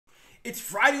It's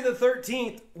Friday the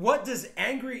 13th. What does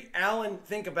Angry Allen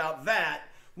think about that?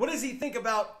 What does he think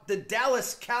about the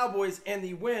Dallas Cowboys and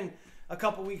the win a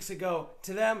couple weeks ago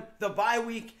to them, the bye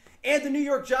week, and the New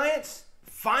York Giants?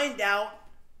 Find out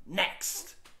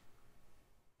next.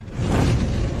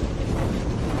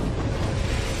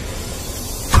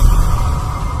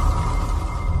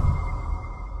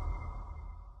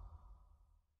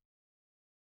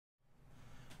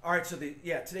 All right, so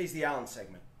today's the Allen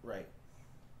segment, right?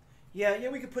 Yeah,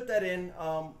 we could put that in.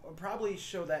 I'll probably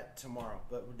show that tomorrow,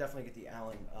 but we'll definitely get the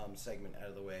Allen segment out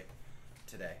of the way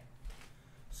today.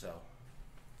 So.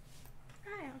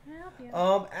 Hi, how can I help you?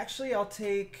 Actually, I'll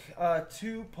take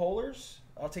 2 polars.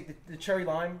 I'll take the cherry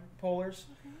lime polars.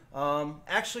 Okay.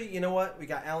 Actually, you know what? We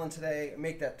got Allen today.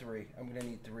 Make that 3. I'm gonna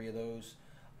need 3 of those.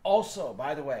 Also,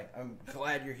 by the way, I'm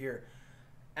glad you're here.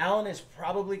 Allen is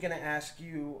probably going to ask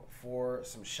you for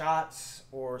some shots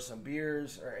or some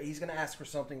beers, or he's going to ask for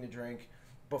something to drink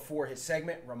before his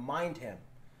segment. Remind him,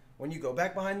 when you go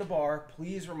back behind the bar,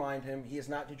 please remind him he is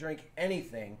not to drink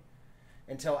anything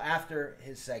until after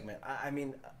his segment. I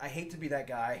mean, I hate to be that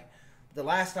guy. The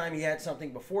last time he had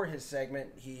something before his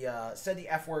segment, he said the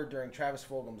F word during Travis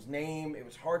Fulgham's name. It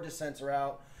was hard to censor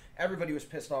out. Everybody was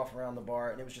pissed off around the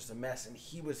bar, and it was just a mess, and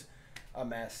he was a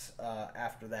mess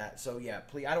after that. So yeah,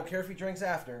 please, I don't care if he drinks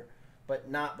after, but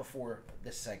not before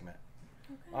this segment.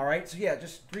 Okay. All right, so yeah,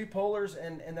 just 3 polars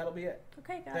and that'll be it.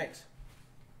 Okay, got Thanks. it.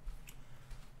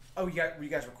 Oh, were you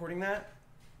guys recording that?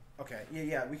 Okay,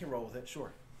 yeah, we can roll with it,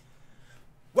 sure.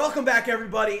 Welcome back,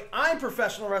 everybody. I'm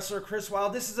professional wrestler Chris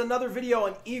Wilde. This is another video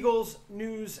on Eagles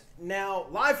News Now,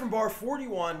 live from bar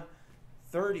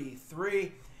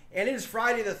 4133. And it is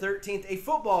Friday the 13th, a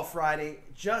football Friday,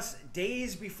 just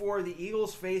days before the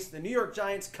Eagles face the New York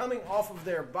Giants coming off of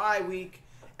their bye week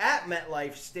at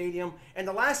MetLife Stadium. And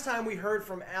the last time we heard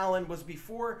from Allen was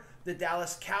before the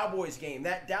Dallas Cowboys game.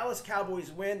 That Dallas Cowboys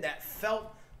win that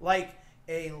felt like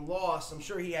a loss. I'm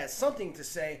sure he has something to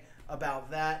say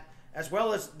about that, as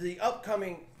well as the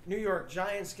upcoming New York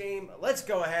Giants game. Let's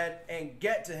go ahead and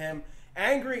get to him.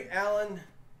 Angry Allen,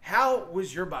 how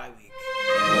was your bye week?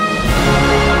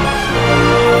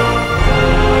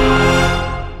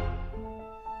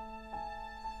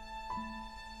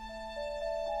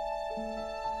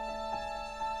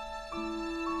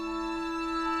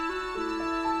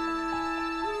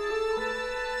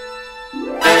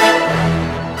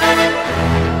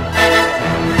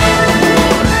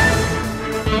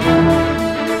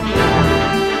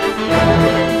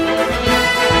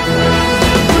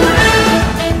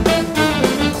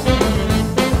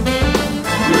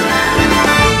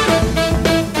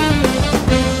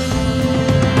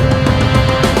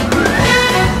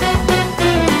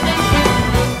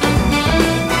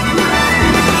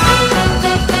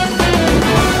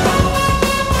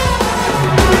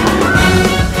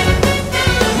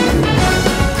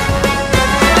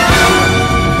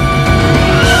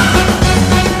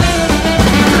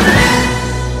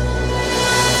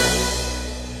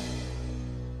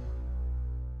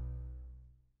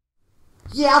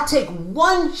 Yeah, I'll take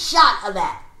 1 shot of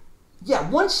that. Yeah,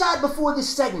 1 shot before this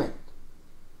segment.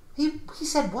 He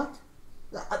said what?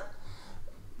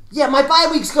 Yeah, my bye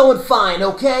week's going fine,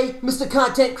 okay? Mr.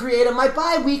 Content Creator, my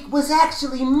bye week was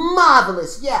actually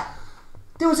marvelous. Yeah,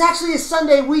 there was actually a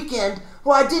Sunday weekend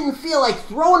where I didn't feel like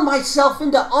throwing myself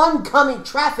into oncoming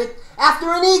traffic after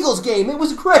an Eagles game. It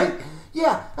was great.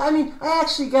 Yeah, I mean, I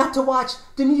actually got to watch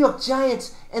the New York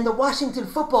Giants and the Washington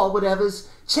football whatevers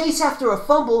chase after a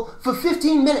fumble for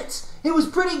 15 minutes. It was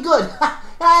pretty good.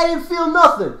 I didn't feel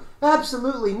nothing.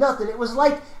 Absolutely nothing. It was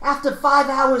like after 5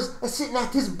 hours of sitting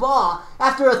at this bar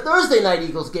after a Thursday night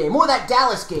Eagles game or that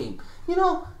Dallas game. You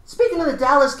know, speaking of the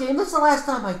Dallas game, that's the last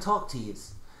time I talked to you.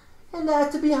 And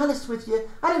to be honest with you,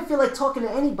 I didn't feel like talking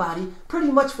to anybody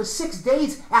pretty much for 6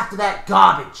 days after that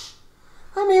garbage.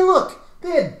 I mean, look,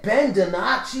 they had Ben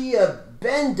Donacci,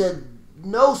 Ben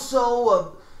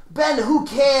Donoso, Ben Who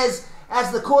Cares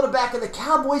as the quarterback of the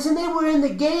Cowboys, and they were in the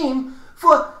game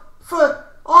for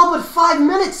all but 5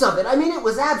 minutes of it. I mean, it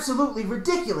was absolutely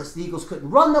ridiculous. The Eagles couldn't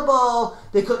run the ball.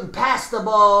 They couldn't pass the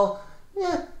ball.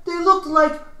 Yeah, they looked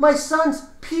like my son's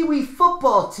Pee-wee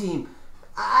football team.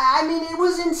 I mean, it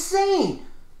was insane.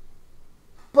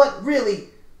 But really,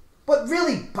 what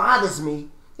really bothers me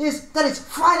is that it's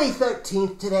Friday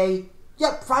 13th today.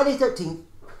 Yep, Friday 13th.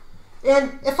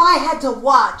 And if I had to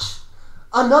watch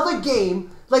another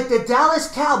game like the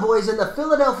Dallas Cowboys and the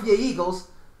Philadelphia Eagles,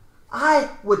 I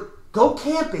would go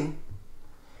camping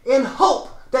and hope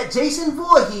that Jason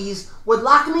Voorhees would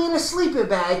lock me in a sleeping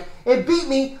bag and beat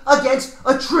me against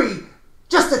a tree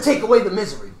just to take away the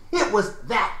misery. It was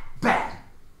that bad.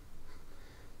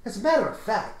 As a matter of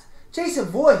fact, Jason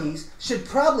Voorhees should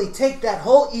probably take that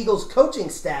whole Eagles coaching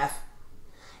staff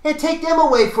and take them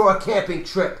away for a camping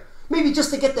trip. Maybe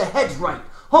just to get their heads right.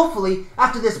 Hopefully,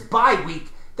 after this bye week,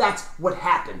 that's what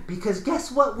happened. Because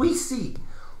guess what we see?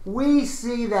 We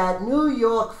see that New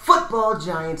York football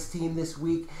Giants team this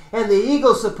week, and the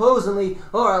Eagles supposedly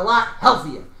are a lot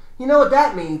healthier. You know what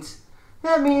that means?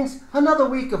 That means another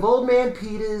week of Old Man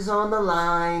Peters on the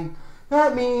line.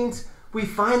 That means we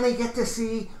finally get to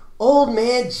see Old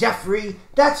Man Jeffrey.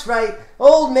 That's right,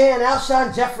 Old Man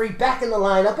Alshon Jeffrey back in the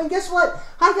lineup. And guess what?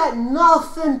 I got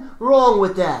nothing wrong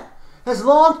with that. As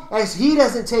long as he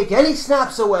doesn't take any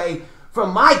snaps away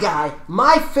from my guy,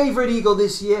 my favorite Eagle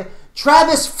this year,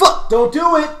 Travis Foot. Don't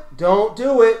do it. Don't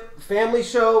do it. Family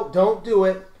show. Don't do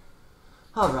it.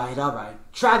 All right.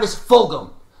 Travis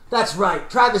Fulgham. That's right.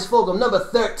 Travis Fulgham, number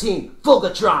 13.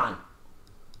 Fulgatron.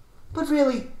 But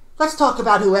really, let's talk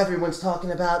about who everyone's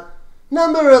talking about.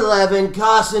 Number 11,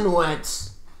 Carson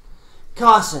Wentz.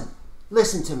 Carson,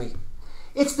 listen to me.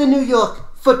 It's the New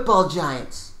York football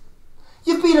Giants.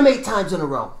 You've beat them 8 times in a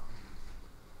row.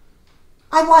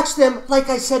 I watched them, like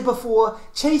I said before,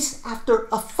 chase after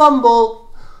a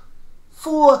fumble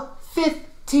for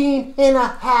 15 and a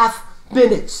half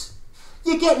minutes.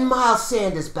 You're getting Miles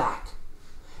Sanders back.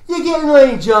 You're getting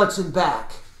Lane Johnson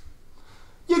back.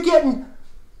 You're getting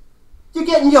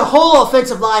your whole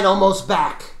offensive line almost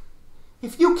back.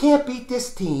 If you can't beat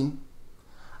this team,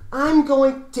 I'm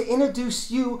going to introduce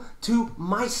you to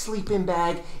my sleeping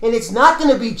bag, and it's not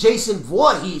going to be Jason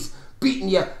Voorhees beating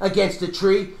you against a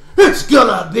tree. It's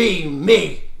gonna be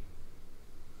me.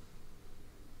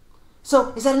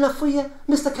 So, is that enough for you,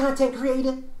 Mr. Content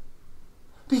Creator?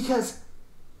 Because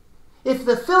if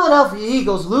the Philadelphia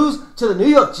Eagles lose to the New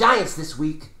York Giants this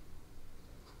week,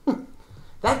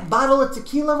 that bottle of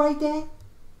tequila right there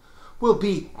will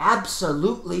be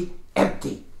absolutely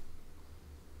empty.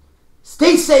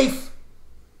 Stay safe.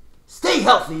 Stay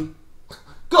healthy.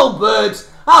 Go Birds.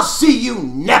 I'll see you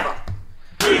never.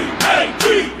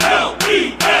 E-A-G-L-E-S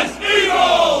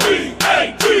Eagles!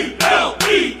 E-A-G-L-E-S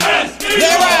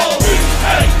Eagles!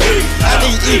 I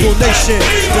need Eagle Nation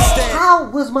to stand.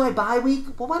 How was my bye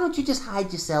week? Well, why don't you just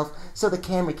hide yourself so the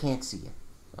camera can't see you?